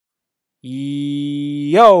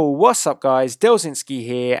Yo, what's up guys, Delzinski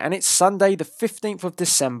here, and it's Sunday the 15th of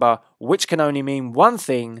December, which can only mean one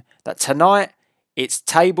thing, that tonight it's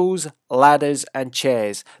tables, ladders and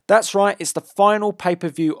chairs. That's right, it's the final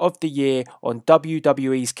pay-per-view of the year on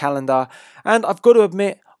WWE's calendar, and I've got to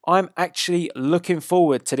admit, I'm actually looking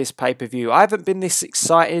forward to this pay-per-view. I haven't been this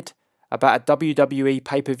excited about a WWE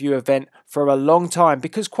pay-per-view event for a long time,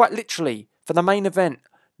 because quite literally, for the main event,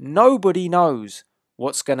 nobody knows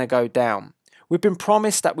what's going to go down. We've been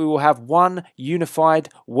promised that we will have one unified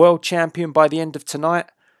world champion by the end of tonight,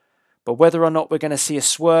 but whether or not we're going to see a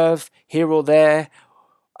swerve here or there,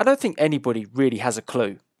 I don't think anybody really has a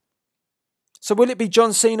clue. So will it be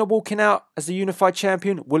John Cena walking out as the unified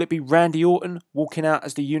champion? Will it be Randy Orton walking out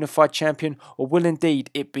as the unified champion? Or will indeed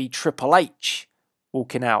it be Triple H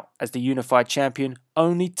walking out as the unified champion?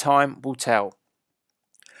 Only time will tell.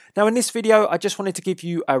 Now in this video, I just wanted to give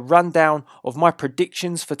you a rundown of my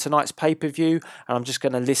predictions for tonight's pay-per-view, and I'm just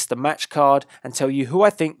going to list the match card and tell you who I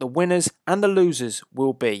think the winners and the losers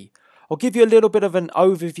will be. I'll give you a little bit of an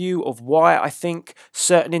overview of why I think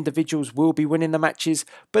certain individuals will be winning the matches,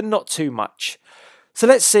 but not too much. So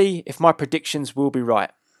let's see if my predictions will be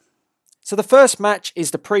right. So the first match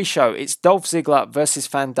is the pre-show. It's Dolph Ziggler versus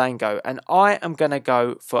Fandango, and I am going to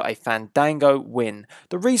go for a Fandango win.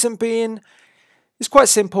 The reason being, it's quite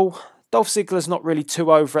simple. Dolph Ziggler's not really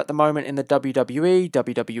too over at the moment in the WWE.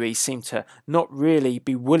 WWE seem to not really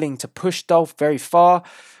be willing to push Dolph very far.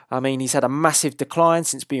 I mean, he's had a massive decline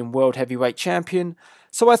since being World Heavyweight Champion.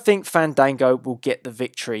 So I think Fandango will get the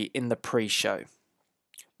victory in the pre-show.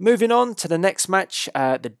 Moving on to the next match,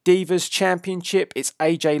 the Divas Championship. It's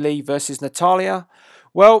AJ Lee versus Natalya.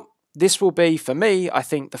 Well, this will be, for me, I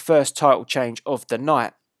think, the first title change of the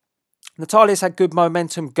night. Natalya's had good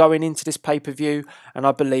momentum going into this pay-per-view, and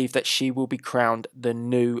I believe that she will be crowned the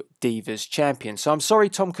new Divas Champion. So I'm sorry,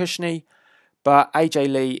 Tom Cushney, but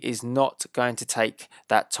AJ Lee is not going to take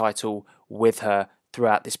that title with her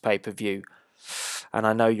throughout this pay-per-view. And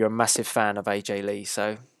I know you're a massive fan of AJ Lee,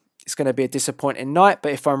 so it's going to be a disappointing night.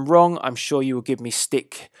 But if I'm wrong, I'm sure you will give me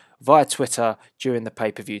stick via Twitter during the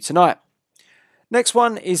pay-per-view tonight. Next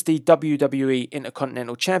one is the WWE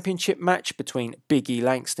Intercontinental Championship match between Big E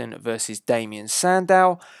Langston versus Damien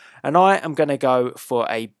Sandow. And I am going to go for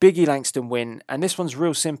a Big E Langston win. And this one's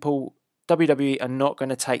real simple. WWE are not going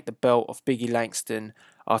to take the belt off Big E Langston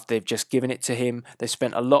after they've just given it to him. They've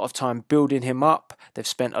spent a lot of time building him up. They've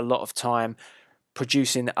spent a lot of time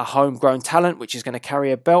producing a homegrown talent which is going to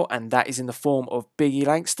carry a belt. And that is in the form of Big E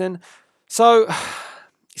Langston. So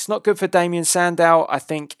it's not good for Damien Sandow. I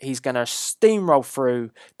think he's going to steamroll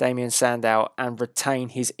through Damien Sandow and retain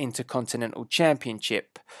his Intercontinental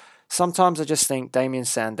Championship. Sometimes I just think Damien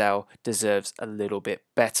Sandow deserves a little bit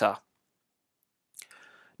better.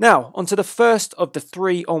 Now, on to the first of the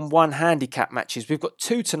 3-on-1 handicap matches. We've got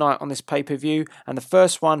two tonight on this pay-per-view, and the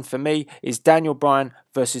first one for me is Daniel Bryan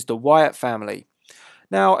versus the Wyatt family.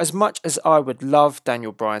 Now, as much as I would love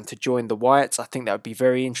Daniel Bryan to join the Wyatts, I think that would be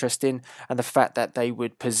very interesting, and the fact that they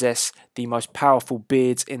would possess the most powerful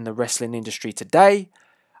beards in the wrestling industry today,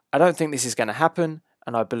 I don't think this is going to happen,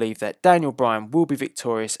 and I believe that Daniel Bryan will be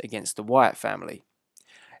victorious against the Wyatt family.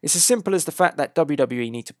 It's as simple as the fact that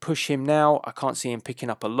WWE need to push him now. I can't see him picking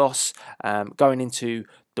up a loss going into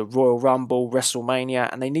the Royal Rumble, WrestleMania,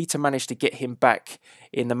 and they need to manage to get him back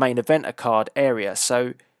in the main eventer card area.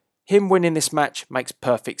 So him winning this match makes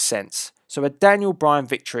perfect sense. So a Daniel Bryan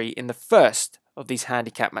victory in the first of these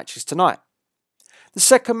handicap matches tonight. The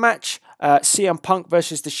second match, CM Punk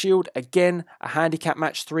versus The Shield. Again, a handicap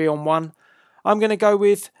match 3-on-1. I'm going to go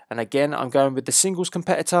with, and again, I'm going with the singles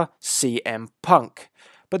competitor, CM Punk.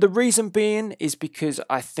 But the reason being is because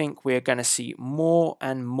I think we're going to see more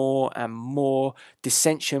and more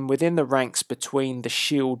dissension within the ranks between the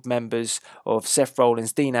Shield members of Seth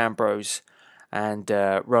Rollins, Dean Ambrose, and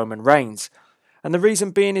Roman Reigns. And the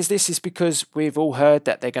reason being is this is because we've all heard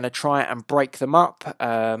that they're going to try and break them up.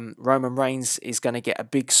 Roman Reigns is going to get a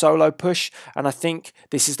big solo push, and I think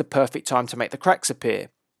this is the perfect time to make the cracks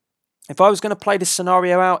appear. If I was going to play this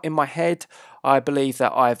scenario out in my head, I believe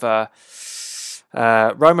that either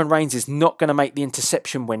Roman Reigns is not going to make the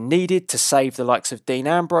interception when needed to save the likes of Dean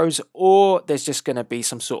Ambrose, or there's just going to be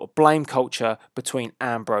some sort of blame culture between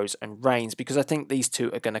Ambrose and Reigns, because I think these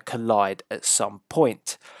two are going to collide at some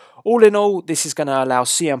point. All in all, this is going to allow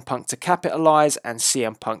CM Punk to capitalise and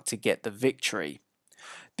CM Punk to get the victory.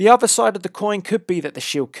 The other side of the coin could be that the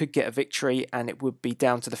Shield could get a victory, and it would be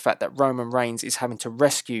down to the fact that Roman Reigns is having to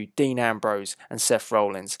rescue Dean Ambrose and Seth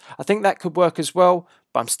Rollins. I think that could work as well,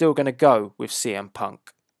 but I'm still going to go with CM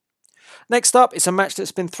Punk. Next up, it's a match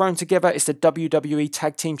that's been thrown together. It's the WWE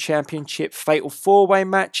Tag Team Championship Fatal 4-Way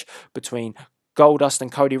match between Goldust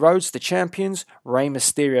and Cody Rhodes, the champions, Rey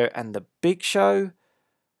Mysterio and The Big Show.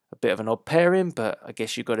 A bit of an odd pairing, but I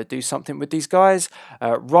guess you've got to do something with these guys.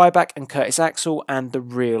 Ryback and Curtis Axel and the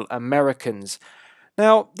Real Americans.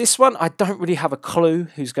 Now, this one, I don't really have a clue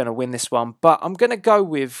who's going to win this one, but I'm going to go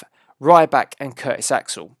with Ryback and Curtis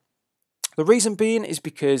Axel. The reason being is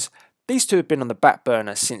because these two have been on the back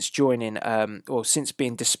burner since joining, or since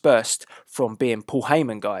being dispersed from being Paul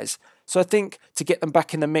Heyman guys. So I think to get them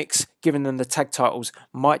back in the mix, giving them the tag titles,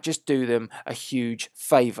 might just do them a huge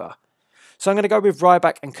favour. So I'm going to go with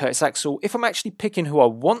Ryback and Curtis Axel. If I'm actually picking who I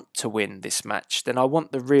want to win this match, then I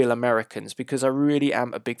want the Real Americans, because I really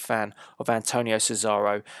am a big fan of Antonio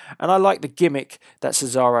Cesaro. And I like the gimmick that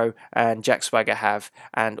Cesaro and Jack Swagger have.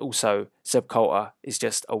 And also, Zeb Coulter is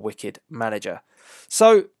just a wicked manager.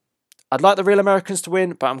 So I'd like the Real Americans to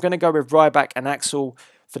win, but I'm going to go with Ryback and Axel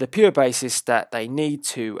for the pure basis that they need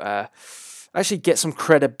to actually get some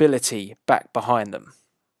credibility back behind them.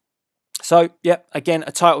 So, yeah, again,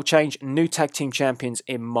 a title change, new tag team champions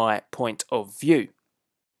in my point of view.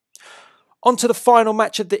 On to the final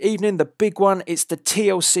match of the evening, the big one. It's the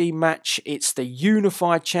TLC match. It's the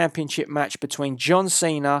Unified Championship match between John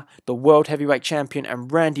Cena, the World Heavyweight Champion,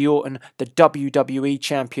 and Randy Orton, the WWE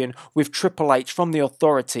Champion, with Triple H from the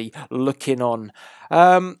Authority looking on.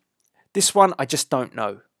 This one, I just don't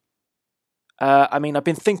know. I mean, I've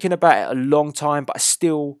been thinking about it a long time, but I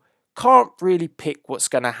still can't really pick what's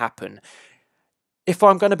going to happen. If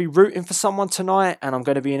I'm going to be rooting for someone tonight and I'm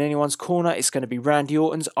going to be in anyone's corner, it's going to be Randy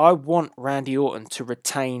Orton's. I want Randy Orton to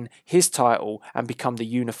retain his title and become the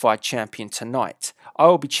Unified Champion tonight. I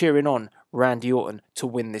will be cheering on Randy Orton to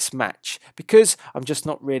win this match because I'm just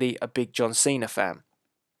not really a big John Cena fan.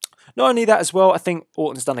 Not only that as well, I think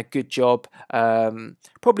Orton's done a good job.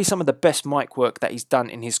 Probably some of the best mic work that he's done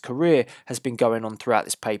in his career has been going on throughout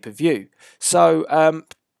this pay-per-view. So,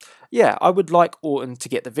 yeah, I would like Orton to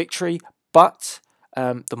get the victory, but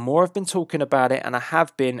the more I've been talking about it, and I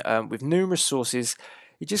have been with numerous sources,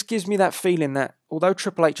 it just gives me that feeling that although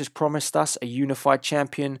Triple H has promised us a unified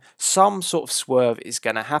champion, some sort of swerve is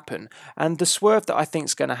going to happen. And the swerve that I think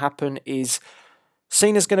is going to happen is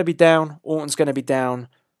Cena's going to be down, Orton's going to be down,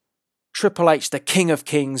 Triple H, the King of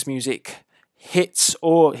Kings music, hits,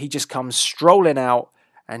 or he just comes strolling out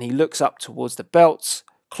and he looks up towards the belts,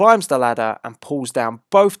 climbs the ladder and pulls down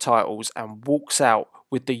both titles and walks out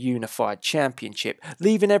with the Unified Championship,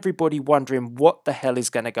 leaving everybody wondering what the hell is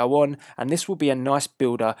going to go on, and this will be a nice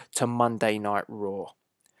builder to Monday Night Raw.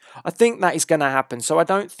 I think that is going to happen, so I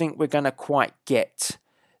don't think we're going to quite get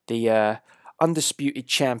the undisputed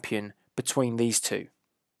champion between these two.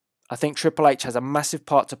 I think Triple H has a massive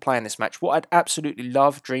part to play in this match. What I'd absolutely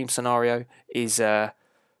love, dream scenario, is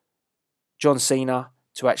John Cena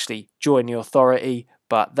to actually join the Authority,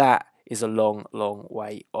 but that is a long, long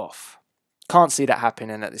way off. Can't see that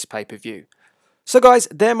happening at this pay-per-view. So guys,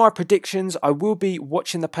 they're my predictions. I will be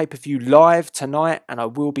watching the pay-per-view live tonight and I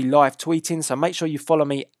will be live tweeting, so make sure you follow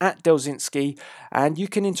me at Delzinski and you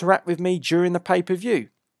can interact with me during the pay-per-view.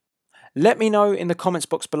 Let me know in the comments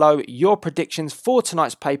box below your predictions for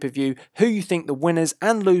tonight's pay-per-view, who you think the winners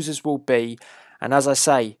and losers will be, and as I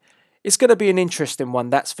say, it's going to be an interesting one,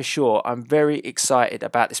 that's for sure. I'm very excited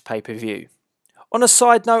about this pay-per-view. On a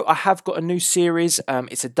side note, I have got a new series.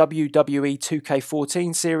 It's a WWE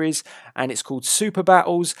 2K14 series and it's called Super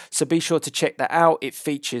Battles. So be sure to check that out. It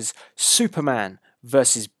features Superman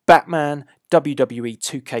versus Batman, WWE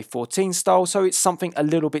 2K14 style. So it's something a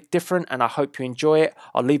little bit different and I hope you enjoy it.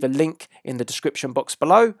 I'll leave a link in the description box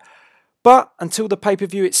below. But until the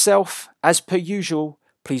pay-per-view itself, as per usual,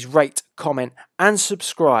 please rate, comment and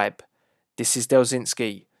subscribe. This is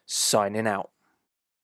Delzinski signing out.